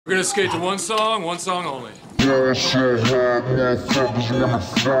We're gonna skate to one song only. Yeah, so hard, motherfuckers wanna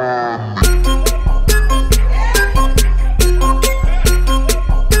find me.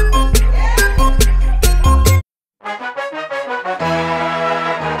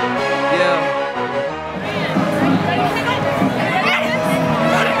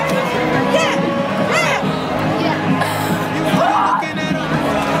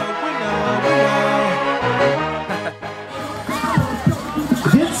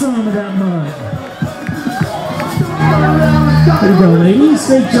 Get some of that mud. There you go, ladies.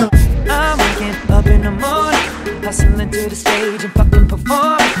 Great job. I'm waking up in the morning, hustling to the stage and fucking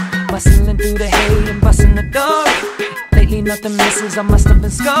perform, bustling through the hate and busting the door. Lately nothing misses, I must have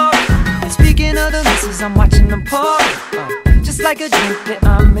been scored. And speaking of the misses, I'm watching them pour, just like a drink that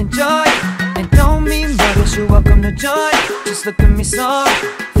I'm enjoying. And don't mean muggers, you're welcome to join. Just look at me so,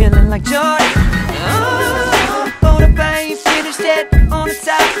 feeling like joy. Hold up, I ain't finished yet. On the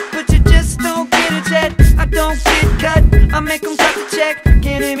top, but you just don't get it yet. I don't get cut, I make them cut the check.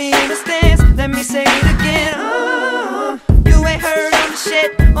 Can't hear me in the stands, let me say it again. You ain't heard on the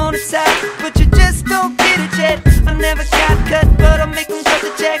shit. On the top, but you just don't get it yet. I never got cut, but I make them cut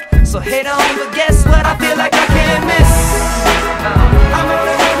the check. So hate on, but guess what? I feel like I can't miss. I'm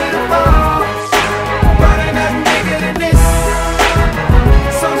only ready to fall, but ain't nothing bigger than this.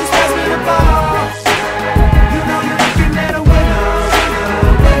 So just pass me the ball. You know you're looking at a winner,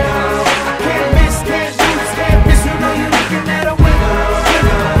 winner. I can't miss, can't lose, can't miss. You know you're looking at a winner,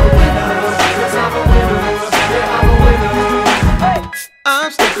 winner, winner. 'Cause I'm a winner, yeah, I'm a winner. Hey.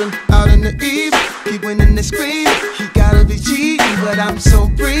 I'm stepping out in the evening, keep winning and screaming. You gotta be cheating, but I'm so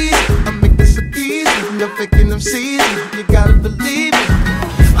breezy. I make this so easy, no faking them season. You gotta believe it.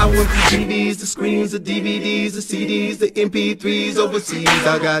 I went from TVs, the screens, the DVDs, the CDs, the MP3s overseas.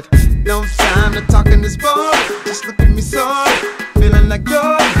 I got no time to talk in this bar. Just look at me sorry, feeling like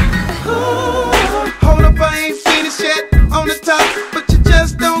God. Hold up, I ain't finished yet. On the top, but you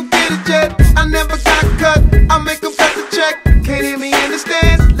just don't get it yet. I never got cut, I make them cut the check. Can't hear me in the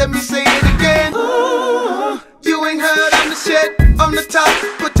stands, let me say it again. You ain't heard I'm the shit. On the top,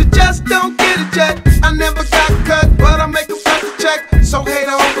 but you just don't get it yet. I never got cut, but I make them cut the check. So hate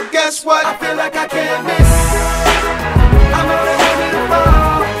on, but guess what? I feel like I can't miss. I'm only ready to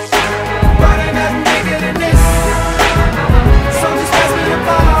fall, but ain't nothing bigger than this. So just pass me the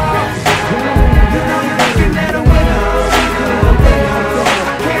ball. You know you're looking at a winner, winner.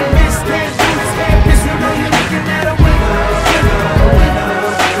 I can't miss, can't lose, can't miss. You know you're looking at a winner, winner, winner.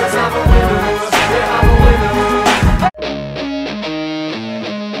 'Cause I'm a winner, yeah, I'm a winner.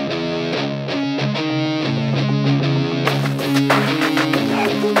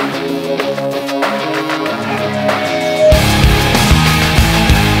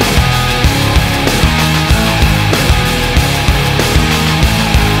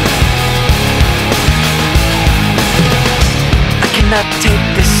 Not take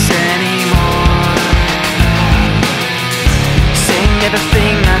this anymore. Saying everything